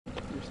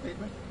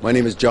statement. My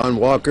name is John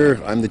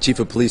Walker. I'm the Chief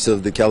of Police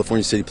of the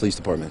California City Police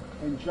Department.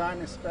 And John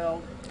is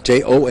spelled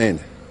Jon,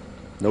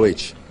 no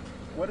H.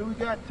 What do we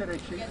got today,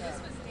 Chief?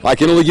 I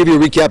can only give you a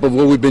recap of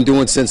what we've been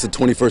doing since the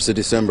 21st of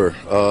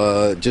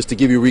December. Just to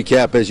give you a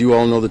recap, as you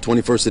all know, the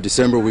 21st of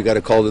December, we got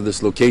a call to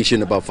this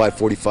location about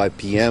 5:45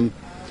 p.m.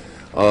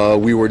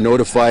 We were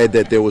notified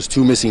that there was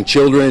 2 missing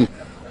children,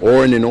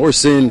 Oren and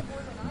Orson,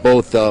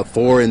 both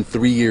 4 and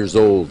 3 years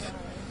old.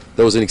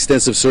 There was an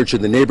extensive search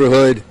in the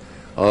neighborhood,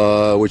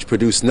 which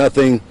produced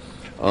nothing.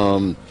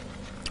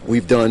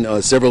 We've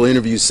done several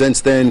interviews since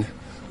then.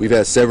 We've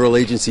had several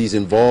agencies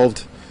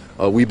involved.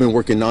 We've been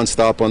working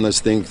nonstop on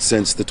this thing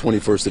since the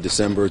 21st of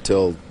December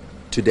till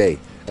today.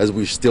 As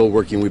we're still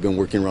working, we've been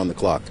working around the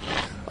clock.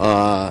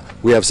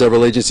 We have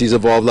several agencies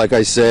involved, like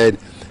I said,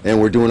 and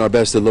we're doing our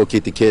best to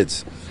locate the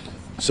kids.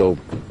 So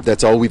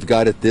that's all we've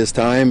got at this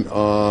time.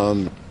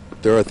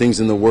 There are things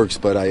in the works,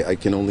 but I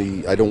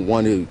don't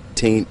want to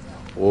taint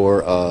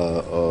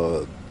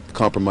or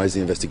compromise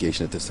the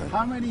investigation at this time.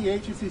 How many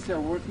agencies are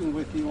working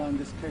with you on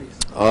this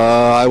case?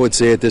 I would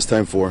say at this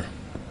time 4.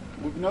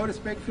 We've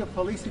noticed Bakersfield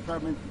Police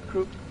Department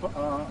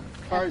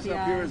cars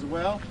up here as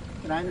well,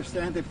 and I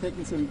understand they've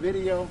taken some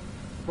video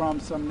from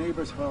some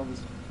neighbors'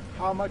 homes.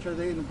 How much are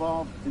they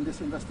involved in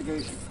this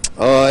investigation?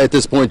 At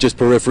this point, just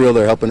peripheral.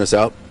 They're helping us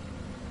out.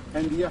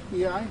 And the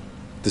FBI?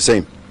 The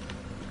same.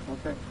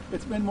 Okay.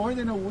 It's been more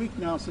than a week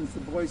now since the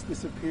boys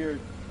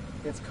disappeared.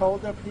 It's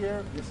cold up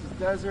here. This is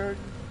desert.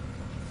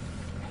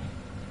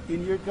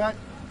 In your gut,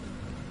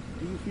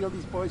 do you feel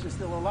these boys are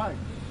still alive?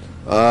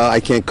 I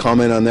can't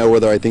comment on that,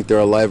 whether I think they're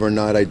alive or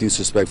not. I do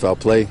suspect foul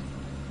play.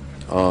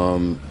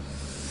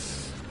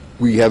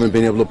 We haven't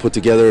been able to put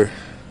together,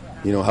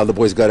 how the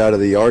boys got out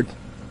of the yard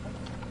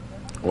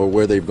or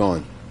where they've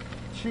gone.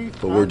 Chief,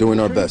 but we're doing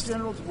our Attorney best.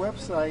 General's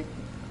website,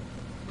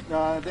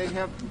 they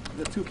have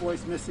the 2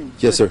 boys missing.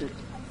 Yes, sir. listed.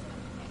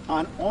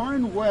 On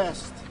Oren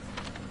West,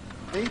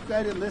 they've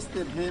got it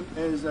listed him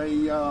as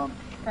a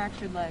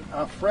Fractured leg.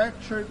 a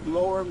fractured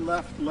lower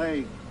left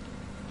leg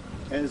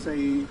as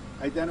a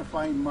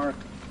identifying mark,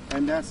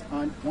 and that's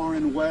on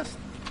Oren West,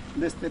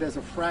 listed as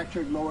a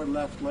fractured lower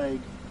left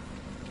leg.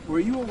 Were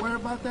you aware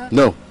about that?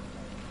 No.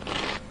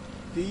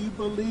 Do you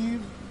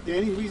believe,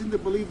 any reason to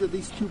believe that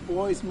these 2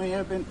 boys may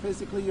have been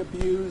physically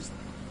abused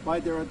by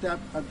their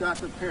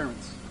adoptive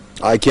parents?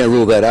 I can't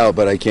rule that out,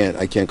 but I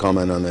can't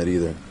comment on that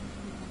either.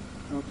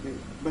 Okay,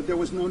 but there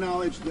was no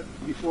knowledge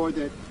before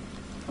that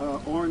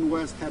Oren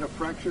West had a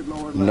fractured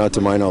lower left Not to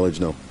leg? my knowledge,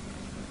 no.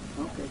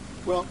 Okay,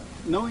 well,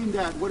 knowing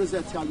that, what does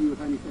that tell you,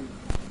 if anything?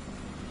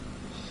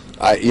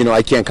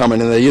 I can't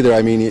comment on that either.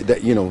 I mean,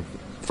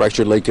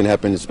 fractured leg can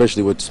happen,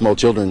 especially with small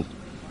children,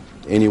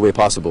 any way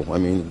possible. I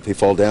mean, they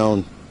fall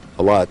down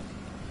a lot.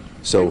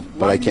 So,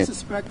 but I can't. Why do you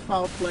suspect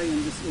foul play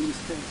in this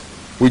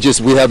case?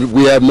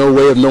 We have no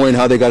way of knowing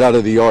how they got out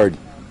of the yard.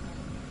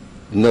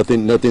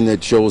 Nothing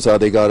that shows how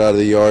they got out of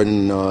the yard,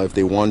 and if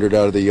they wandered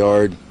out of the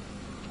yard,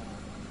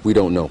 we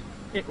don't know.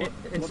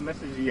 What's the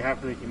message you have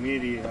for the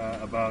community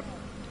about,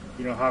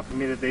 how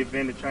committed they've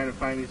been to trying to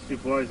find these 2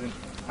 boys and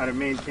how to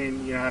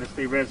maintain, how to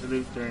stay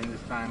resolute during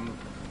this time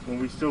when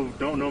we still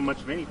don't know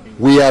much of anything?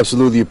 We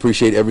absolutely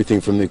appreciate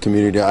everything from the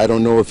community. I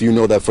don't know if you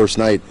know that first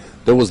night,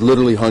 there was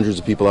literally hundreds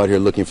of people out here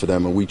looking for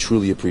them, and we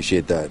truly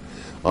appreciate that.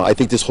 I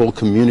think this whole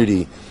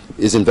community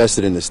is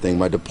invested in this thing.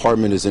 My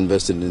department is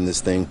invested in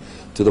this thing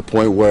to the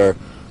point where,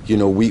 we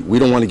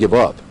don't want to give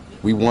up.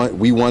 We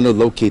want to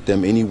locate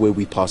them any way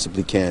we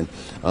possibly can.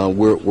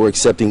 We're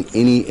accepting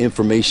any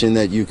information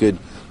that you could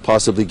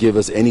possibly give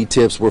us, any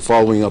tips. We're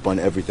following up on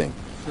everything.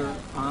 Sir,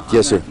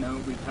 yes, sir. On that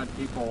note, we've had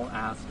people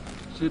ask,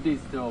 should they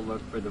still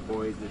look for the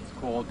boys? It's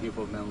cold.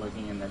 People have been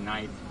looking in the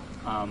night.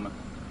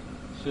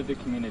 Should the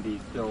community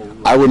still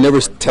look I would for never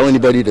the boys? tell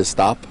anybody to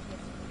stop,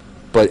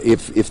 but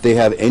if they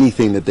have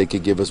anything that they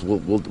could give us,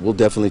 we'll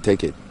definitely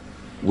take it.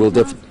 Where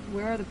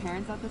are the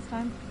parents at this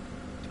time?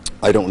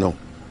 I don't know.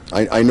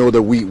 I know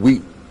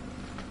that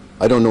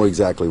I don't know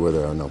exactly where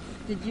they are. No.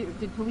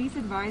 Did police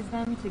advise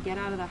them to get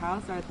out of the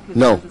house, or because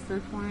No. there was a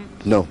search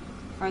warrant? No.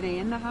 Are they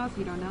in the house?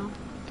 You don't know.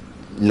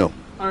 No.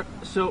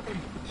 So,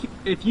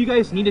 if you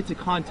guys needed to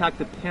contact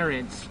the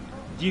parents,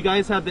 do you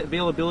guys have the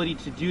availability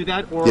to do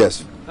that? Or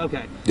Yes.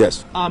 Okay.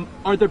 Yes.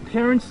 Are the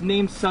parents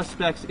named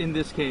suspects in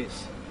this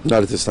case?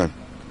 Not at this time.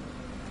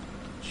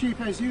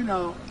 Chief, as you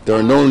know, There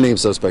are no named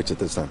suspects at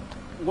this time.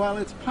 while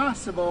it's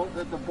possible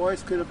that the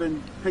boys could have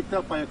been picked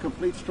up by a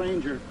complete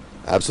stranger,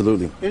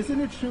 Absolutely. isn't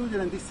it true that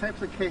in these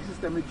types of cases,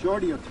 the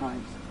majority of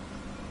times,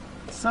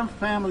 some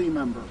family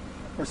member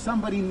or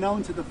somebody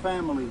known to the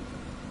family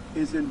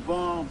is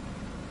involved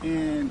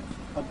in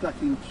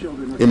abducting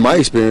children? In my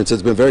experience,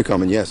 it's been very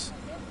common, yes.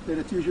 That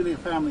it's usually a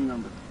family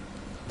member.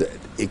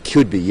 It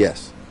could be,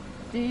 yes.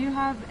 Do you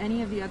have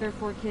any of the other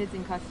 4 kids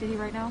in custody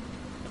right now?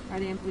 Are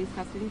they in police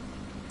custody?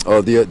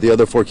 Oh, the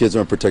other 4 kids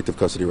are in protective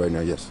custody right now,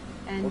 yes.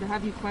 And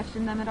have you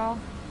questioned them at all?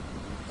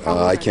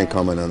 I can't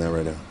comment on that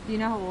right now. Do you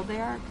know how old they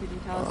are? Could you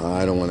tell us?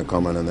 I don't want to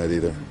comment on that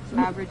either.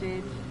 Average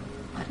age?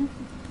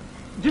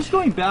 Just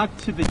going back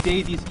to the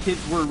day these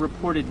kids were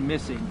reported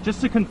missing, just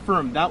to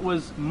confirm, that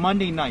was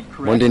Monday night,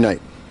 correct? Monday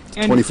night,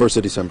 And- 21st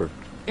of December.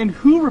 And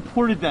who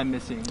reported them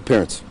missing?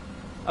 Parents.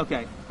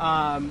 Okay.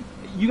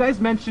 You guys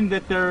mentioned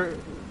that there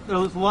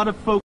was a lot of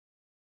folks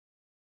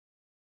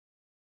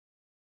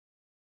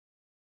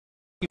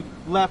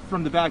left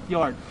from the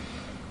backyard.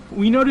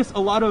 We noticed a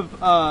lot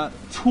of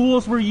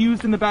tools were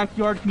used in the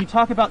backyard. Can you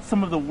talk about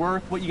some of the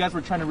work, what you guys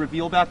were trying to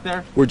reveal back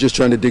there? We're just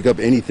trying to dig up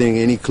anything,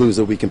 any clues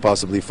that we can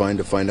possibly find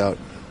to find out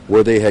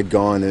where they had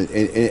gone,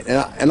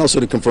 and also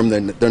to confirm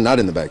that they're not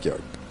in the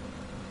backyard.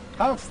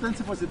 How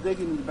extensive was the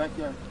digging in the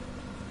backyard?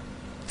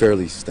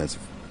 Fairly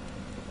extensive.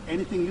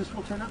 Anything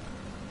useful turn up?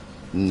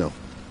 No.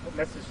 What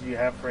message do you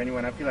have for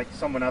anyone? I feel like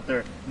someone out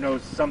there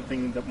knows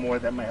something more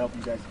that might help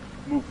you guys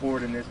move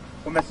forward in this.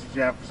 What message do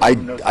you have for someone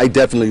who knows? I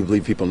definitely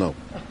believe people know.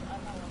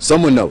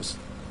 Someone knows,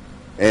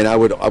 and I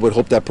would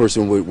hope that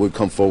person would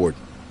come forward.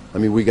 I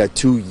mean, we got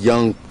two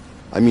young,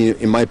 I mean,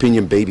 in my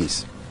opinion,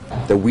 babies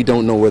that we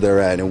don't know where they're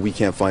at and we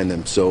can't find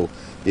them. So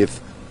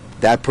if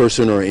that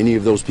person or any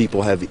of those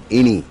people have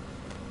any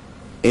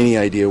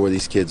idea where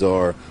these kids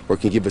are or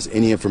can give us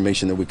any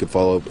information that we could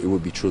follow up, it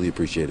would be truly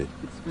appreciated.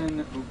 It's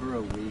been over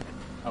a week.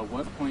 At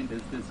what point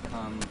does this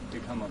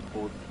become a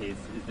cold case?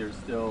 Is there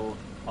still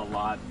a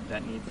lot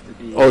that needs to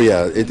be? Oh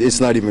yeah,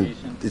 it's not even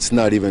investigation?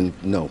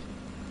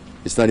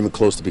 It's not even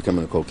close to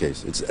becoming a cold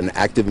case. It's an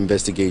active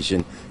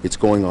investigation. It's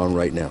going on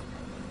right now,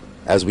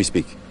 as we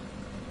speak.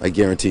 I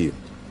guarantee you.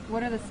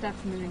 What are the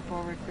steps moving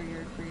forward for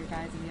your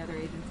guys and the other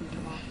agencies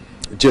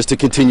involved? Just to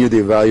continue to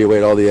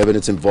evaluate all the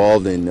evidence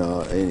involved and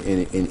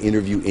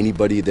interview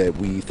anybody that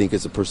we think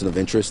is a person of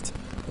interest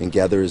and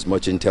gather as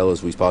much intel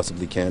as we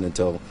possibly can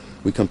until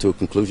we come to a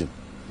conclusion.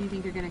 Do you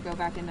think you're going to go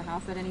back in the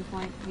house at any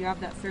point? You have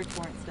that search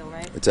warrant still,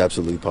 right? It's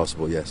absolutely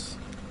possible, yes.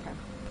 Okay.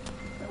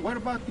 What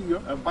about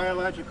the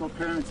biological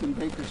parents in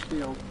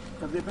Bakersfield?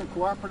 Have they been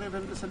cooperative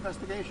in this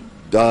investigation?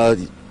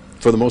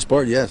 For the most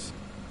part, yes.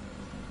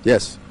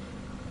 Yes.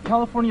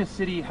 California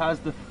City has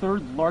the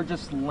third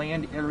largest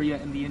land area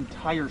in the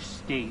entire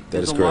state. That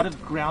is There's a lot correct.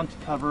 of ground to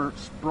cover,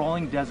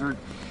 sprawling desert.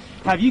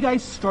 Have you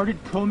guys started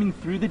combing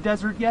through the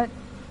desert yet?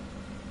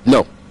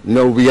 No,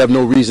 we have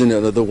no reason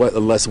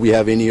unless we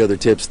have any other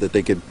tips that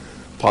they could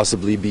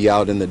possibly be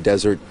out in the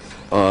desert.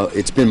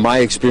 It's been my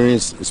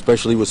experience,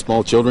 especially with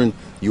small children,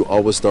 you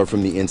always start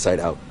from the inside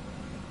out.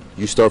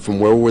 You start from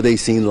where were they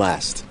seen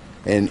last.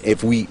 And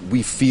if we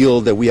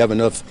feel that we have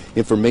enough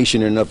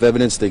information and enough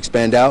evidence to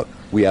expand out,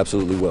 we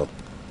absolutely will.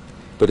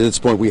 But at this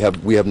point, we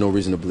have no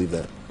reason to believe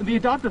that. The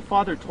adoptive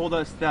father told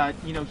us that,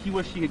 he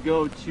wished he could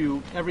go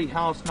to every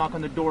house, knock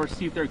on the door,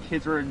 see if their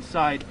kids are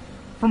inside.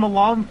 From a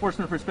law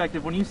enforcement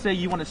perspective, when you say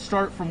you want to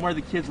start from where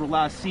the kids were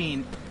last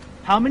seen,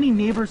 how many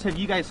neighbors have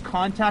you guys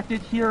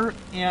contacted here?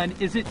 And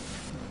is it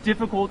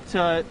difficult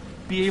to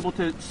be able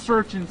to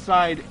search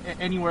inside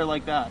anywhere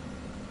like that?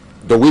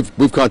 But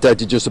we've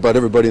contacted just about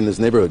everybody in this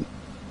neighborhood,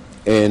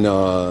 and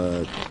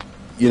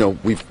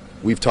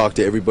we've talked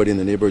to everybody in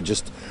the neighborhood.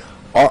 Just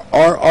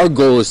our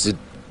goal is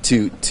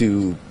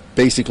to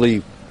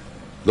basically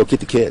locate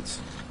the kids.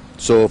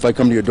 So if I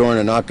come to your door and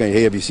I knock,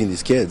 hey, have you seen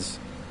these kids?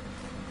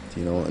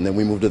 And then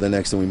we move to the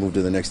next, and we move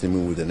to the next, and we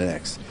move to the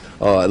next.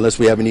 Unless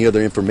we have any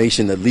other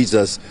information that leads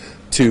us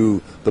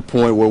to the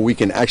point where we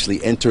can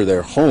actually enter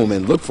their home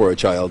and look for a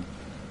child,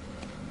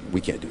 we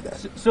can't do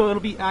that. So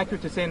it'll be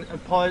accurate to say, and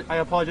I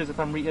apologize if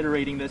I'm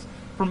reiterating this,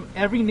 from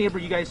every neighbor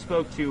you guys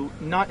spoke to,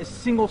 not a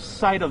single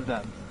sight of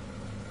them?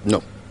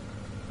 No.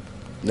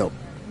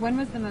 When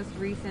was the most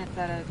recent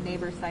that a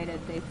neighbor cited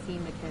they've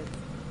seen the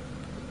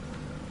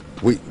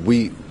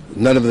kids?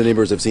 None of the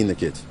neighbors have seen the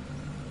kids.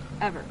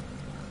 Ever?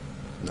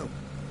 No.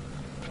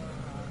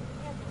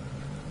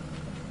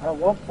 At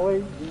what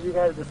point did you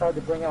guys decide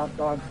to bring out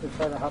dogs to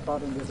try to help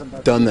out in this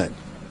investigation? Done that.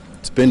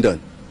 It's been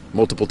done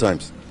multiple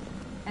times.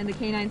 And the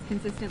canines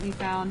consistently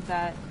found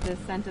that the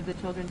scent of the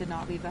children did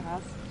not leave the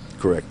house?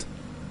 Correct.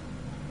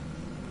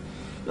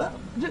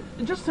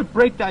 Just to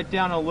break that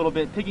down a little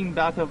bit,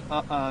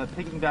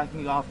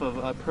 piggybacking off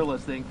of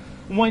Perla's thing,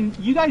 when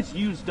you guys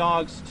use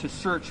dogs to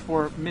search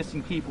for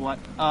missing people,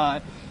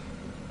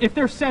 if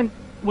their scent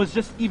was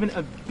just even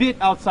a bit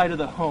outside of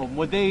the home,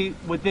 would they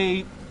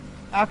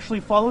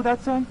actually follow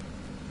that scent?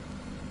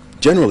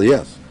 Generally,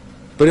 yes.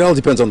 But it all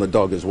depends on the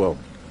dog as well.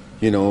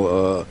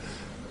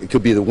 It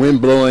could be the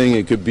wind blowing,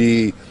 it could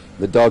be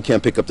the dog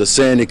can't pick up the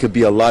scent, it could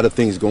be a lot of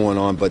things going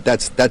on, but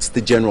that's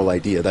the general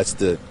idea. That's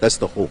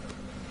the hope.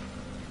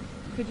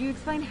 Could you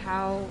explain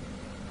how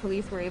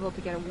police were able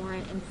to get a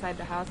warrant inside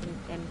the house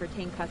and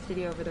retain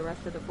custody over the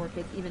rest of the 4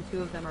 kids? Even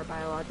 2 of them are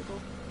biological.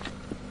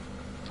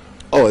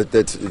 Oh,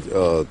 that's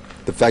the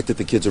fact that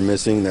the kids are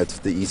missing. That's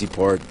the easy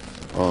part.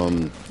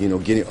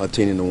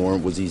 Obtaining the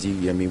warrant was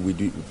easy. I mean, we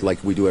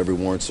do every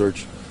warrant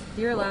search.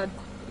 You're allowed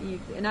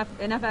enough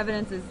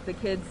evidence is the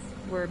kids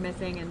were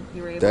missing and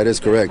you were able That to is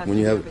get correct. custody When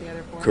you have over the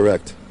other 4?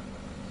 correct.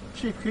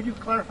 Chief, could you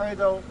clarify,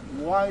 though,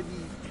 why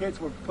the kids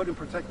were put in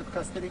protective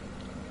custody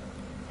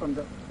from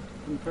the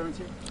parents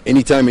here?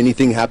 Anytime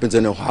anything happens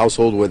in a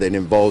household where it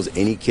involves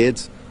any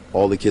kids,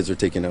 all the kids are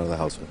taken out of the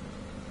household.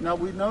 Now,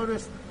 we've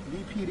noticed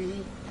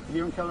DPD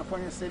here in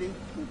California City,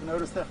 we've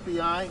noticed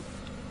FBI,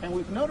 and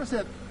we've noticed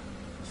that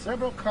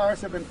several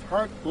cars have been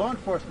parked, law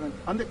enforcement,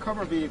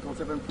 undercover vehicles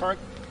have been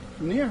parked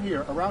near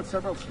here, around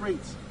several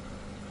streets.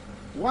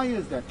 Why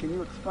is that? Can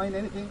you explain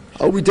anything?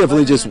 Oh, we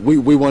definitely just, we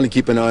want to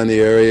keep an eye on the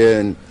area,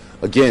 and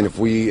again, if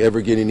we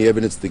ever get any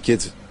evidence the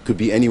kids could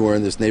be anywhere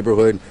in this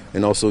neighborhood,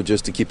 and also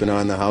just to keep an eye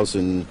on the house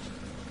and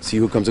see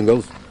who comes and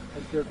goes.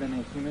 Has there been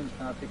a human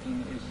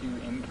trafficking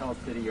issue in Cal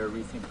City or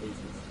recent cases?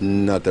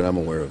 Not that I'm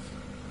aware of.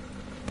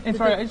 And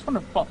sorry, I just want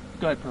to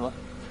go ahead, Perla.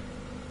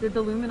 Did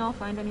the Luminol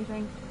find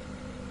anything?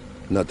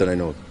 Not that I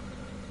know of.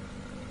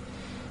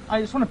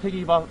 I just want to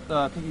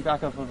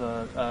piggyback off of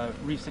a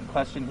recent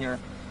question here.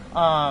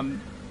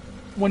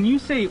 When you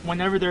say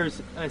whenever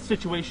there's a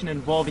situation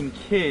involving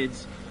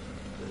kids,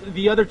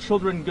 the other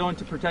children go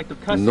into protective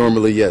custody.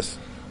 Normally, yes.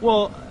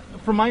 Well,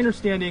 from my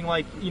understanding,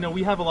 like,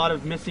 we have a lot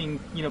of missing,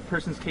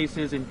 persons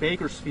cases in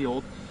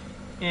Bakersfield,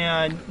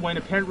 and when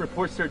a parent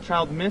reports their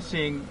child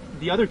missing,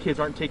 the other kids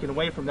aren't taken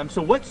away from them.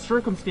 So what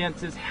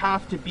circumstances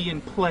have to be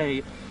in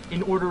play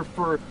in order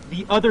for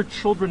the other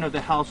children of the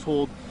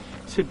household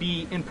to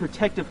be in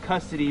protective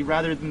custody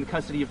rather than the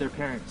custody of their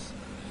parents?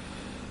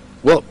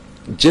 Well,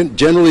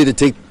 generally, to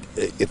take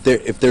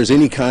if there's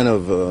any kind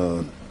of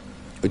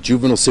a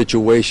juvenile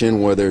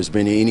situation where there's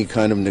been any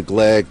kind of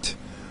neglect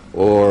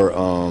or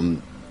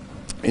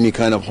any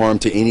kind of harm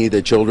to any of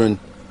the children,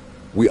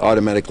 we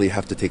automatically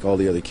have to take all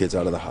the other kids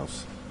out of the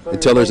house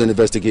until there's an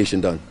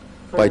investigation done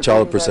by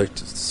Child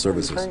Protective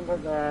Services. You're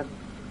saying that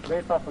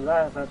based off of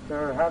that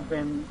there have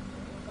been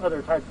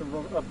other types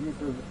of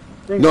abusive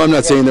things? No, I'm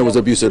not saying there was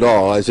abuse at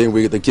all. I'm saying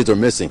the kids are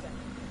missing,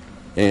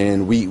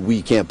 and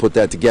we can't put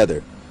that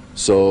together.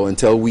 So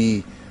until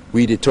we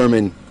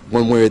determine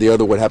one way or the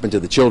other what happened to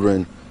the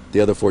children, the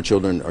other 4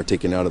 children are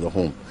taken out of the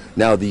home.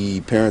 Now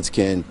the parents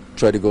can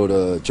try to go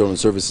to Children's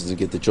Services and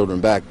get the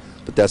children back,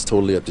 but that's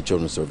totally up to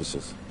Children's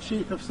Services.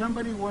 Chief, if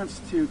somebody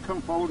wants to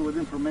come forward with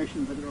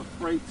information but they're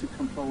afraid to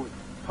come forward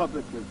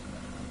publicly,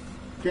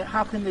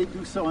 how can they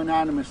do so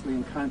anonymously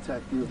and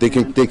contact you? They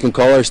can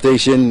call our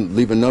station,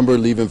 leave a number,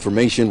 leave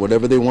information,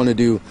 whatever they want to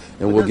do,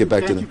 and we'll get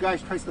back to them. Can't you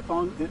guys trace a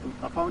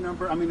phone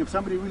number? I mean, if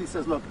somebody really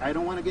says, look, I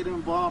don't want to get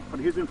involved, but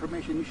here's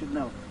information you should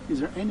know. Is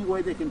there any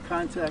way they can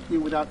contact you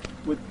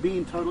with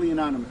being totally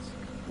anonymous?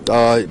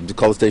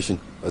 Call the station.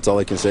 That's all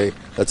I can say.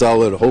 That's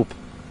all I would hope.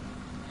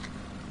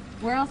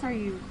 Where else are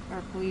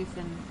police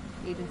and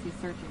agencies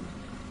searching?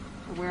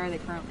 Or where are they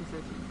currently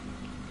searching?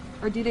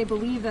 Or do they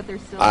believe that they're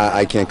still...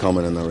 I can't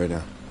comment on that right now.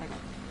 Okay.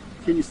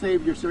 Can you say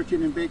if you're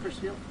searching in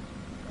Bakersfield?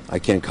 I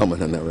can't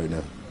comment on that right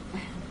now.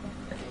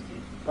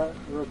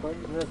 Real quick,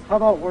 how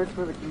about words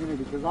for the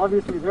community? Because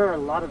obviously there are a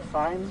lot of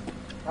signs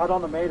out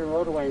on the Maiden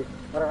roadway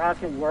that are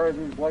asking where are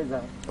these boys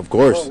at. Of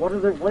course. So what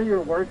are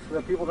your words to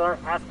the people that are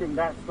asking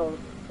that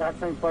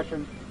same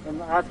question and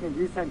asking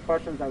these same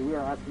questions that we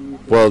are asking you?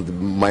 Well,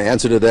 my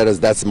answer to that is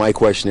that's my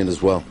question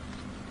as well.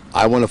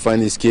 I want to find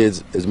these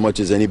kids as much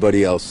as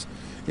anybody else.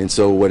 And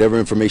so whatever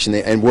information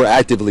and we're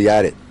actively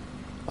at it.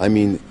 I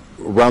mean,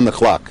 around the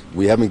clock.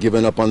 We haven't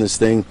given up on this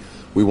thing.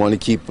 We want to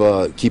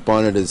keep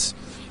on it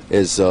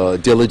as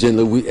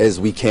diligently as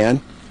we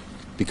can,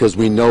 because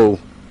we know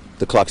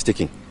the clock's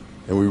ticking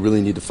and we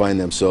really need to find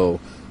them. So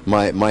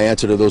my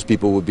answer to those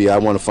people would be, I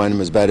want to find them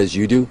as bad as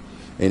you do,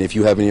 and if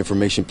you have any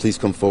information, please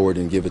come forward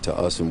and give it to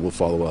us and we'll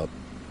follow up.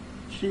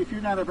 Chief,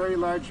 you're not a very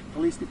large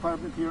police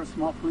department here, a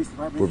small police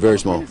department. We're very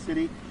small.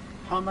 City.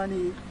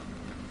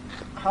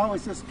 How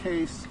is this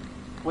case,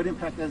 what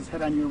impact has it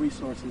had on your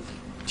resources?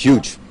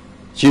 Huge.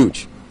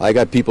 I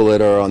got people that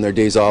are on their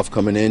days off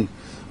coming in.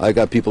 I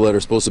got people that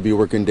are supposed to be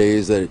working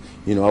days that,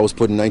 I was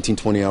putting 19,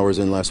 20 hours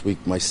in last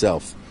week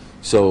myself.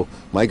 So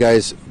my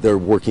guys, they're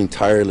working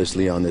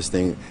tirelessly on this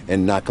thing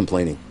and not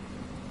complaining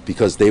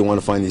because they want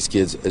to find these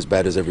kids as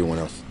bad as everyone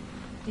else.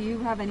 Do you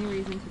have any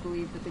reason to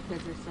believe that the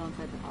kids are still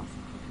inside the house?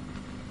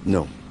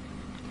 No.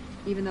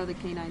 Even though the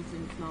canines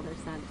didn't smell their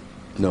scent?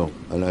 No,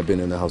 and I've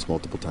been in the house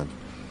multiple times.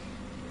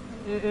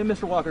 And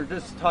Mr. Walker,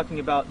 just talking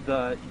about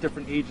the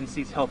different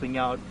agencies helping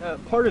out,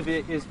 part of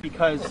it is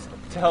because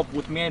to help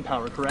with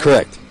manpower, correct?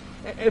 Correct.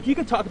 If you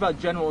could talk about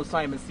general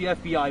assignments, the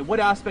FBI, what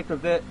aspect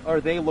of it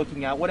are they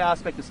looking at? What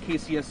aspect is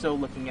KCSO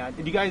looking at?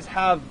 Do you guys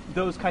have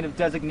those kind of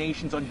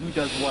designations on who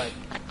does what?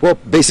 Well,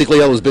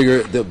 basically, all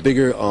the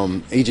bigger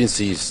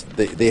agencies,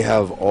 they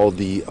have all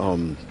the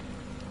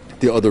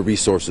other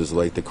resources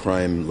like the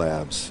crime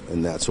labs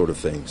and that sort of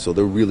thing. So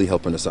they're really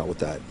helping us out with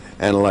that,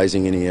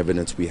 analyzing any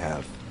evidence we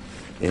have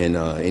and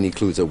any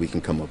clues that we can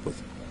come up with.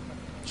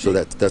 So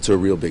that's a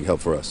real big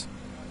help for us.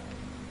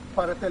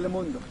 Para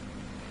Telemundo,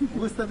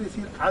 ¿gusta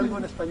decir algo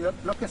en español?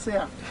 Lo que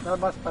sea, nada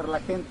más para la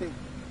gente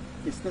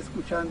que esté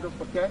escuchando,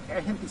 porque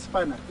hay gente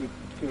hispana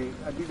que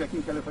vive aquí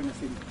en California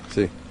City.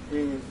 Sí.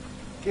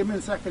 ¿Qué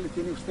mensaje le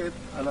tiene usted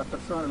a la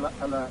persona,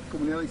 a la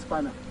comunidad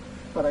hispana,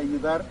 para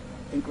ayudar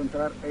a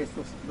encontrar a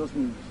estos dos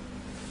niños?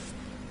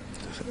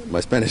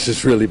 My Spanish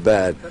is really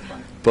bad,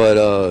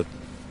 but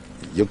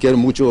yo quiero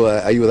mucho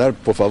ayudar,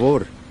 por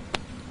favor.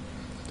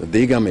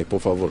 Dígame, por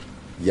favor.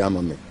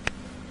 Llámame,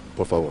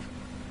 por favor.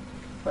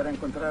 para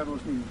encontrar a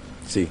los niños.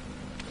 Sí,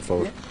 por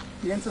favor.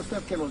 ¿Piensa usted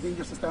que los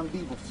niños están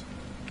vivos?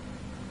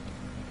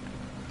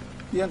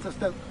 ¿Piensa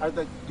usted,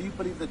 do you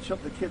believe the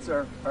kids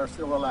are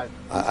still alive?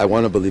 I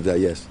want to believe that,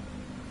 yes.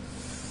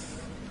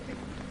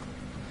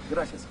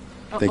 Gracias.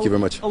 Thank you very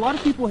much. A lot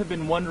of people have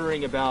been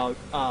wondering about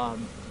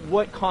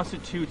what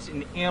constitutes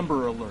an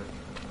Amber Alert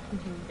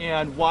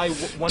and why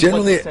one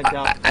Generally, wasn't sent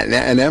out.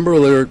 an Amber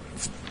Alert,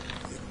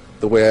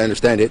 the way I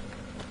understand it,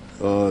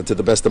 to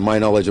the best of my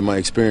knowledge and my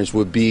experience,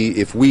 would be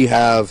if we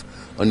have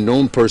a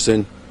known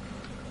person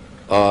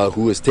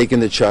who has taken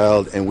the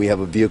child and we have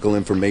a vehicle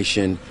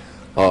information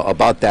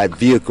about that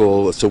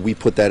vehicle, so we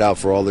put that out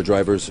for all the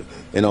drivers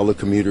and all the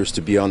commuters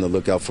to be on the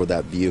lookout for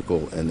that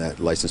vehicle and that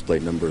license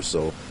plate number.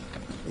 So,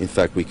 in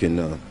fact, we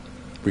can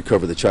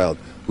recover the child.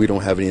 We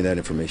don't have any of that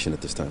information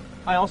at this time.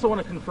 I also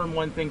want to confirm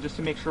one thing just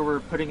to make sure we're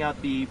putting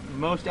out the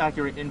most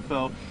accurate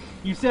info.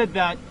 You said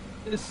that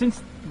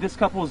since this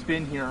couple has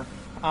been here,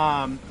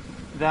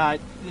 that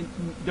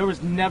there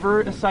was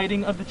never a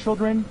sighting of the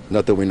children?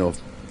 Not that we know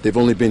of. They've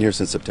only been here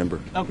since September.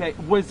 Okay.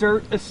 Was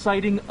there a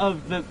sighting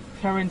of the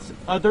parents'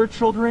 other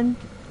children?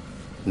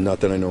 Not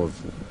that I know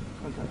of.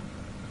 Okay.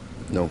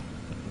 No.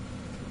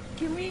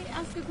 Can we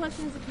ask a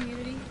question as a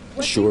community?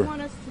 What Sure. do you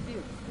want us to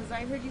do? Because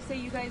I heard you say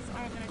you guys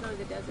aren't going to go to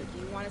the desert. Do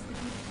you want us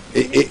to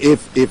do?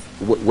 If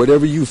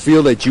whatever you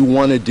feel that you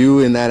want to do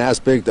in that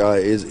aspect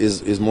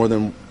is more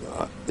than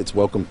it's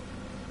welcome.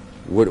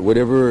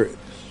 Whatever,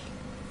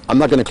 I'm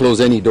not going to close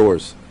any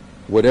doors.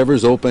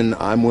 Whatever's open,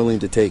 I'm willing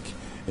to take.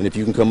 And if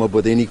you can come up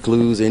with any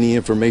clues, any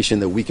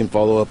information that we can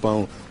follow up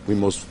on, we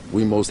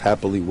most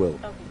happily will.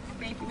 Okay,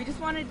 thank you. We just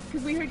wanted,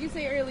 because we heard you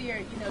say earlier,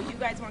 you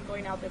guys weren't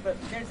going out there, but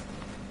there's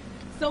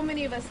so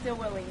many of us still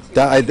willing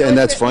to. And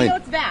that's fine. We know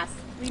it's vast.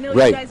 We know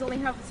Right. you guys only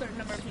have a certain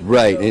number of people.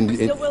 Right, So and- we're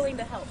still and- willing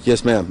to help.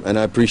 Yes, ma'am, and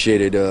I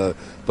appreciate it.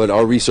 But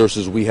our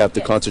resources, we have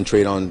to Yes.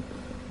 concentrate on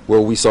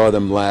where we saw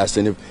them last.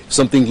 And if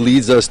something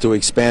leads us to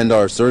expand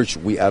our search,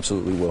 we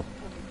absolutely will.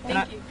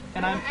 Thank you.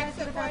 And I'm Ask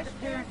about the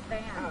parent van.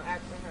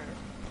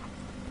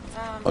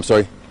 I'm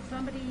sorry.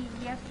 Somebody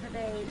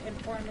yesterday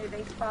informed me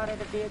they spotted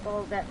a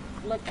vehicle that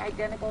looked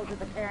identical to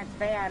the parent's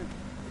van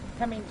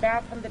coming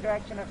back from the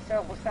direction of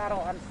Silver Saddle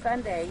on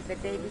Sunday, the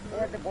day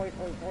before the boys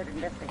were reported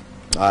missing.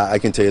 I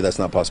can tell you that's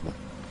not possible.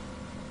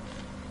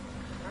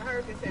 I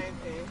heard the same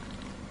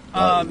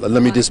thing.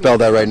 Let me dispel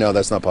that right now.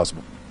 That's not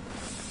possible.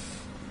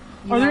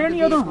 You Are there have the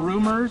any other vehicle.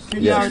 rumors?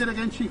 Can you Yes. say that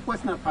again, Chief?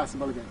 What's not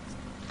possible again?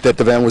 That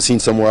the van was seen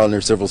somewhere out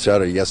near Silver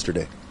Shadow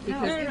yesterday. No,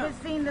 Because it was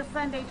seen the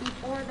Sunday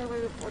before they were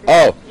reported.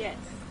 Oh. Yes.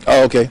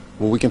 Oh, okay.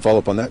 Well, we can follow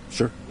up on that.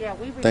 Sure. Yeah,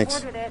 we Thanks.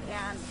 reported it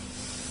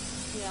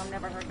and,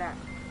 never heard back.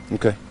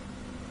 Okay.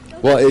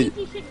 Don't Well, you think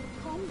you should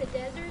comb the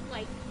desert,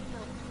 like,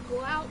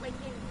 go out like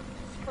in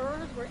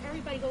spurs where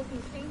everybody goes in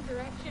the same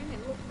direction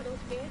and look for those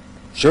kids?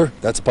 Sure.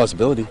 That's a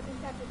possibility. I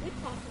think that's a good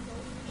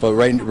possibility. But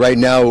right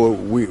now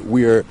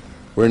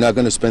we're not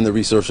going to spend the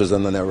resources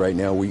on that right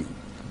now.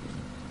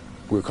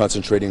 We're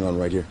concentrating on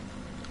right here.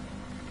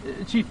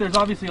 Chief, there's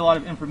obviously a lot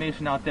of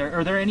information out there.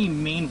 Are there any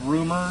main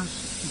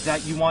rumors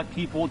that you want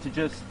people to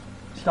just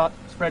stop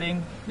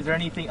spreading? Is there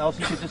anything else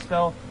you could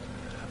dispel?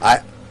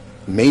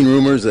 Main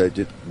rumors,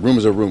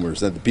 rumors are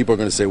rumors. And the people are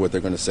going to say what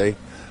they're going to say.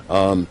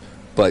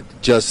 But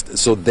just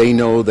so they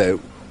know that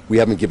we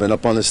haven't given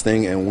up on this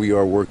thing and we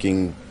are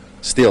working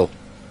still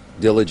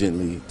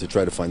diligently to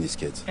try to find these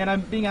kids. And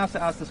I'm being asked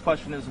to ask this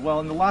question as well.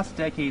 In the last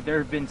decade, there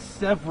have been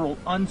several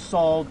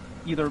unsolved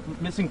either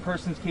missing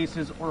persons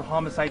cases or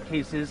homicide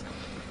cases.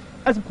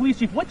 As a police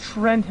chief, what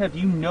trend have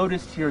you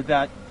noticed here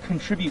that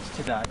contributes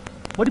to that?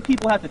 What do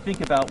people have to think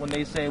about when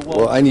they say,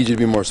 Well, I need you to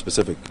be more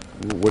specific.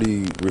 What are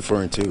you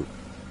referring to?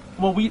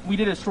 Well, we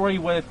did a story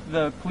with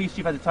the police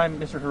chief at the time,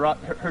 Mr.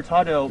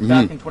 Hurtado,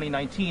 back in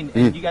 2019,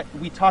 and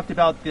we talked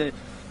about the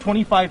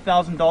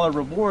 $25,000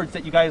 rewards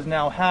that you guys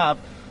now have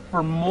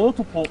for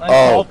multiple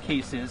unsolved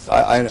cases.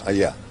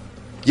 Yeah.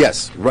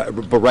 Yes,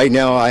 but right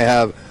now I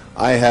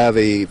have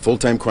a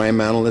full-time crime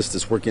analyst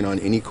that's working on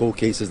any cold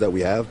cases that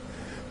we have.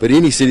 But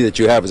any city that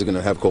you have is going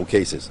to have cold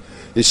cases.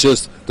 It's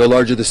just the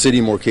larger the city,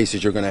 more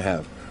cases you're going to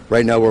have.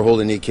 Right now we're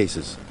holding 8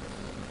 cases.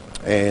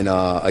 And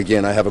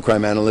again, I have a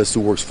crime analyst who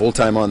works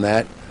full-time on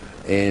that.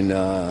 And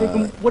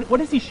what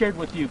has he shared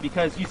with you?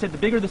 Because you said the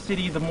bigger the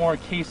city, the more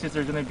cases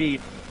there's going to be.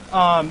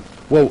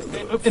 well,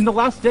 In the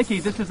last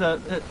decade, this is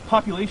a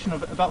population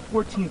of about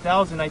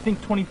 14,000. I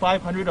think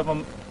 2,500 of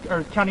them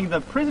are counting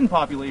the prison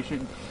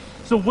population.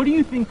 So what do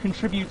you think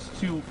contributes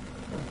to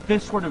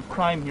this sort of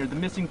crime here, the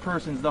missing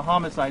persons, the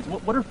homicides?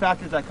 What are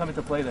factors that come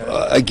into play there?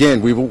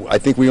 again, I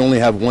think we only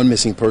have 1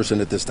 missing person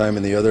at this time,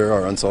 and the other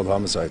are unsolved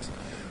homicides.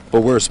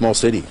 But we're a small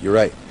city, you're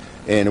right.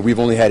 And we've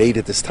only had 8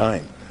 at this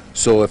time.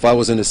 So if I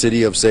was in a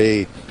city of,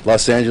 say,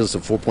 Los Angeles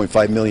of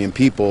 4.5 million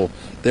people,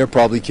 they're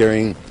probably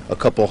carrying a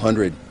couple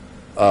hundred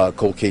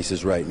cold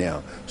cases right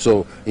now.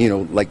 So,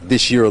 like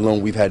this year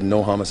alone, we've had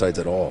no homicides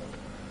at all.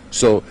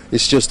 So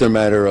it's just a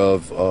matter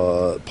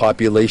of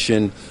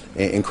population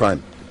and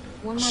crime.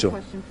 One more So-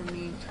 question for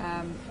me.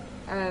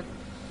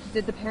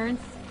 Did the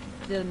parents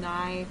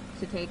deny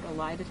to take a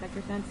lie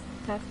detector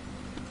test?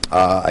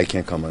 I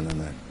can't comment on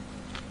that.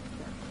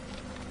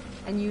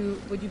 And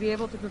would you be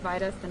able to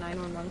provide us the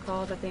 911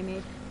 call that they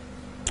made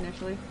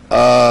initially?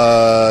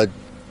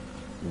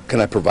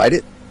 Can I provide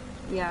it?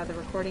 Yeah, the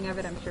recording of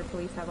it. I'm sure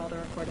police have all the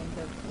recordings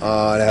of.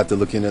 I'd have to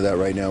look into that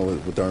right now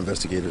with our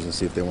investigators and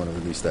see if they want to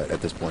release that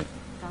at this point.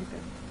 Sounds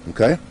good.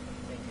 Okay?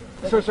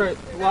 Sorry.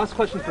 Last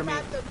question for me.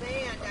 What about the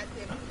van that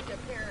the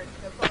parents,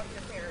 the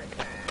foster parents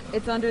had?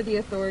 It's under the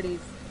authorities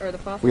or the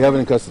foster. We have it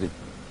in custody.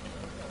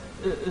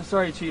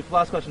 Sorry, Chief.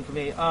 Last question for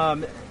me.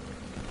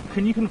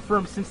 Can you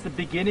confirm, since the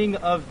beginning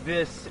of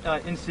this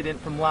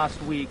incident from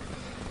last week,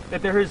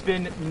 that there has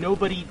been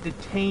nobody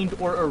detained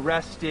or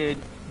arrested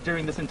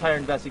during this entire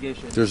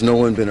investigation? There's no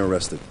one been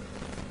arrested.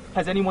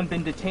 Has anyone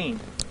been detained?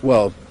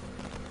 Well,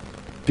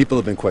 people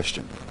have been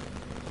questioned.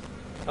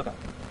 Okay.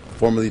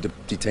 Formally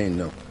detained,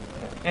 no.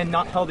 And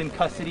not held in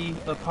custody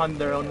upon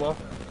their own will?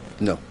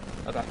 No.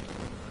 Okay.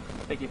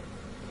 Thank you.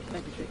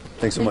 Thank you, Chief.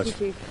 Thanks so much.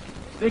 Thank you, Chief.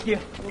 Thank you.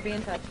 We'll be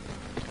in touch.